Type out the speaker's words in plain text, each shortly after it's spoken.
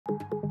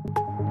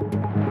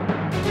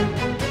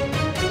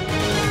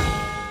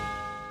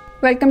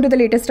Welcome to the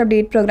latest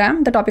update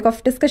program. The topic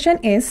of discussion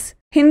is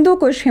Hindu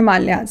Kush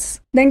Himalayas.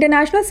 The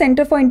International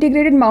Center for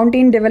Integrated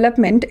Mountain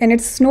Development in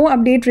its Snow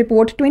Update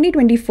Report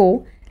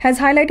 2024 has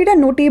highlighted a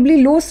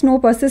notably low snow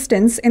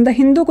persistence in the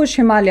Hindu Kush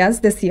Himalayas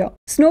this year.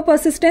 Snow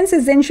persistence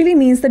essentially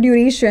means the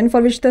duration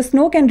for which the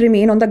snow can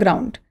remain on the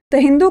ground.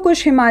 The Hindu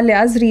Kush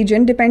Himalayas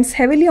region depends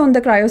heavily on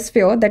the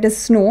cryosphere, that is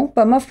snow,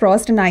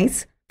 permafrost and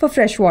ice, for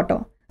fresh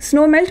water.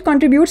 Snowmelt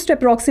contributes to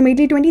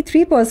approximately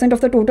 23%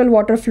 of the total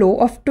water flow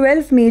of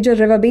 12 major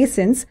river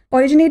basins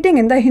originating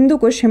in the Hindu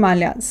Kush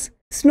Himalayas.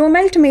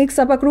 Snowmelt makes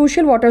up a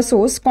crucial water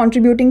source,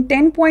 contributing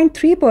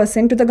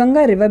 10.3% to the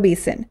Ganga River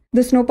Basin.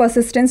 The snow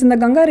persistence in the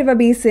Ganga River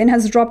Basin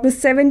has dropped to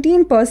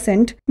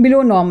 17%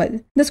 below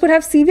normal. This could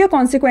have severe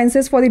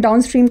consequences for the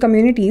downstream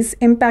communities,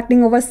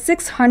 impacting over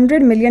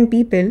 600 million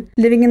people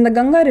living in the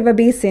Ganga River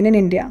Basin in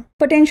India.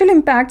 Potential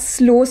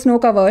impacts low snow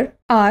cover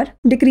are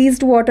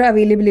decreased water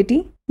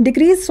availability,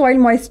 decreased soil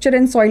moisture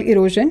and soil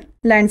erosion,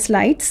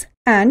 landslides,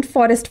 and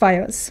forest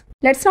fires.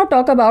 Let's now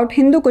talk about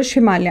Hindu Kush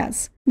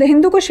Himalayas. The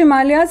Hindu Kush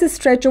Himalayas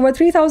stretch over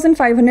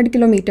 3,500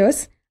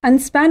 kilometers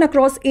and span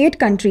across 8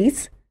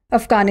 countries: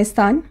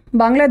 Afghanistan,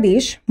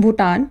 Bangladesh,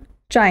 Bhutan,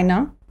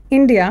 China,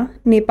 India,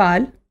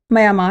 Nepal,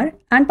 Myanmar,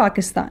 and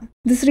Pakistan.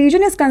 This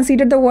region is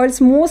considered the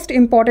world's most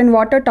important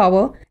water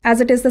tower,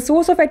 as it is the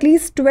source of at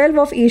least 12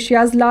 of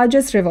Asia's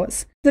largest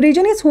rivers. The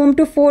region is home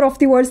to 4 of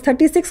the world's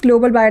 36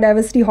 global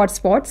biodiversity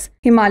hotspots: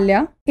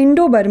 Himalaya,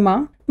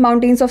 Indo-Burma,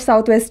 mountains of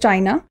southwest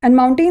China, and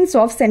mountains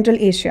of Central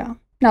Asia.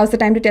 Now's the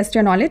time to test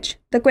your knowledge.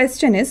 The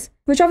question is,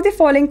 which of the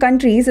following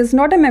countries is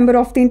not a member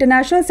of the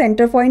International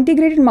Center for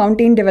Integrated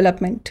Mountain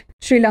Development?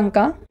 Sri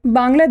Lanka,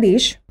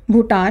 Bangladesh,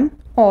 Bhutan,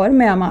 or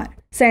Myanmar?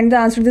 Send the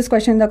answer to this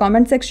question in the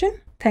comment section.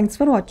 Thanks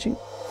for watching.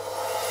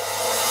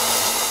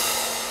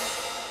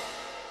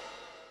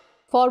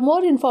 For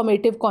more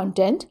informative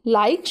content,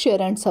 like,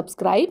 share and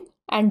subscribe,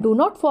 and do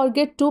not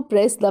forget to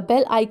press the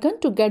bell icon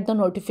to get the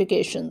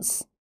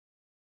notifications.